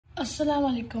Assalamu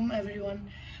alaikum everyone.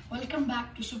 Welcome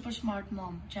back to Super Smart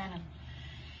Mom channel.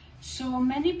 So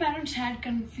many parents had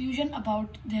confusion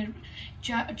about their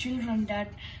children that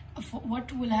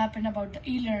what will happen about the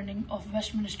e-learning of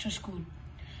Westminster School.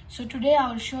 So today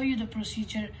I will show you the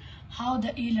procedure how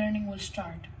the e-learning will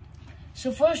start.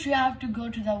 So first you have to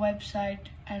go to the website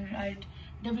and write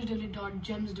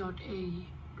www.gems.ae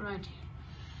right here.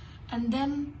 And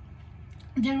then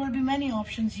there will be many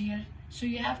options here. So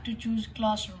you have to choose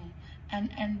classroom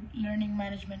and learning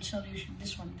management solution,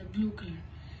 this one, the blue color.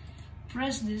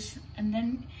 Press this and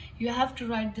then you have to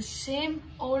write the same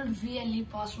old VLE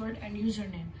password and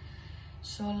username.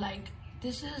 So like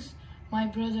this is my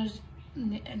brother's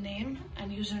name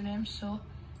and username, so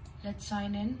let's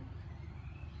sign in.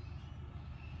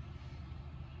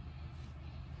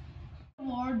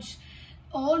 Towards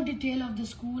all detail of the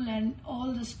school and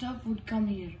all the stuff would come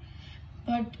here.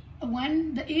 But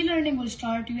when the e-learning will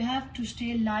start, you have to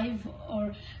stay live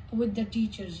or with the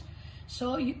teachers.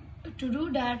 So to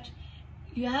do that,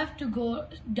 you have to go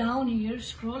down here,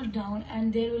 scroll down,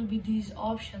 and there will be these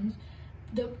options.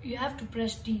 You have to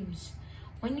press Teams.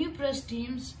 When you press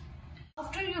Teams,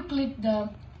 after you click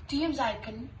the Teams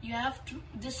icon,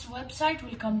 this website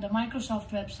will come, the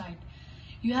Microsoft website.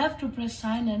 You have to press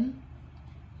sign in.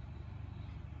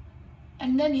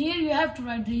 And then here you have to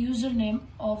write the username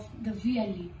of the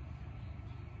VLE.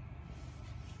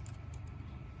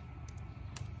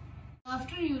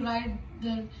 After you write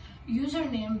the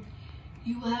username,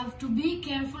 you have to be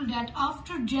careful that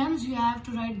after GEMS you have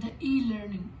to write the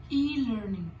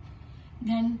e-learning.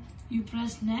 Then you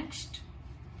press next.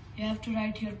 You have to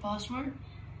write your password.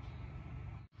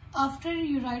 After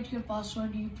you write your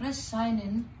password, you press sign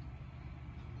in.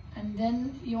 And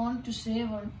then you want to save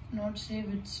or not save,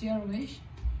 it's your wish.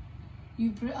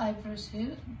 I press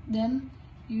save. Then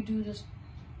you do this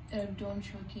don't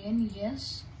show again,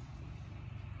 yes.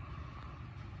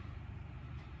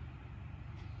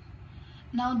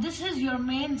 Now this is your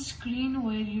main screen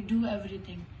where you do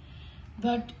everything,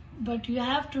 but you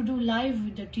have to do live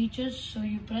with the teachers, so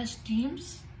you press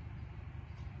Teams.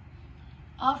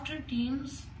 After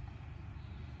Teams,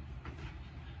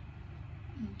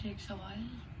 it takes a while.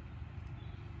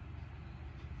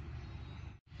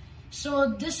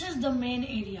 So this is the main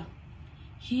area.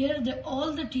 Here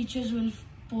all the teachers will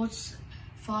post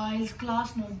files,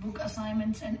 class notebook,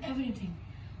 assignments and everything.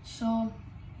 So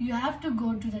you have to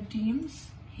go to the Teams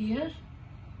here,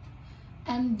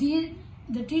 and the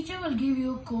teacher will give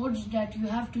you codes that you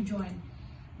have to join.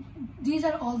 These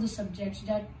are all the subjects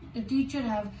that the teacher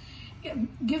have.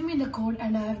 Give me the code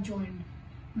and I have joined.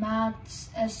 Maths,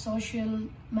 social,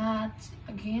 maths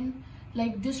again.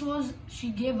 Like this was,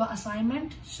 she gave an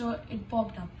assignment, so it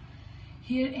popped up.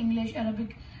 Here English,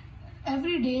 Arabic.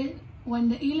 Every day when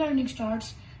the e-learning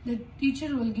starts, the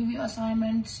teacher will give you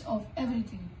assignments of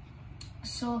everything.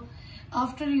 So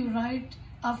after you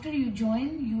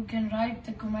join, you can write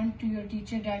the comment to your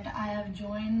teacher that I have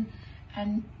joined,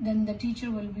 and then the teacher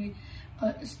will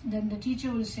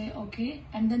say okay,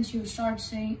 and then she will start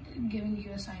giving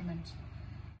you assignments.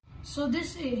 So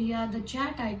this area, the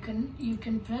chat icon, you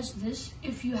can press this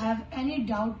if you have any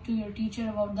doubt to your teacher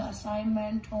about the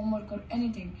assignment, homework or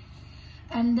anything.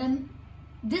 And then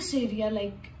this area,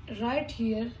 like right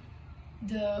here,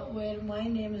 where my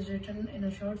name is written in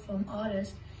a short form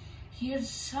RS,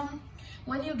 here's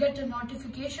when you get a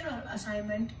notification or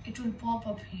assignment, it will pop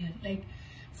up here. Like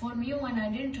for me, when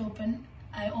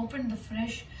I opened the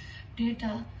fresh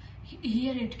data,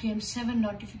 here it came 7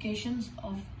 notifications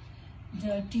of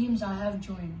the teams I have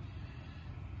joined.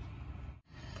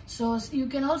 So you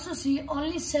can also see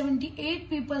only 78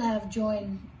 people have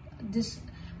joined this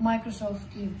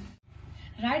Microsoft team.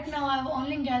 Right now I've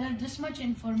only gathered this much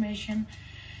information.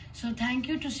 So thank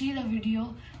you to see the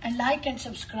video and like and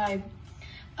subscribe.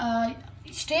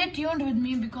 Stay tuned with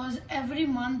me because every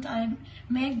month I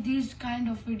make these kind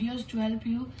of videos to help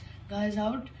you guys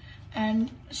out.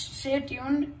 And stay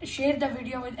tuned, share the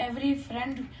video with every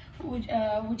friend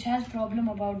which has problem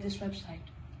about this website.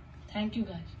 Thank you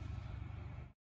guys.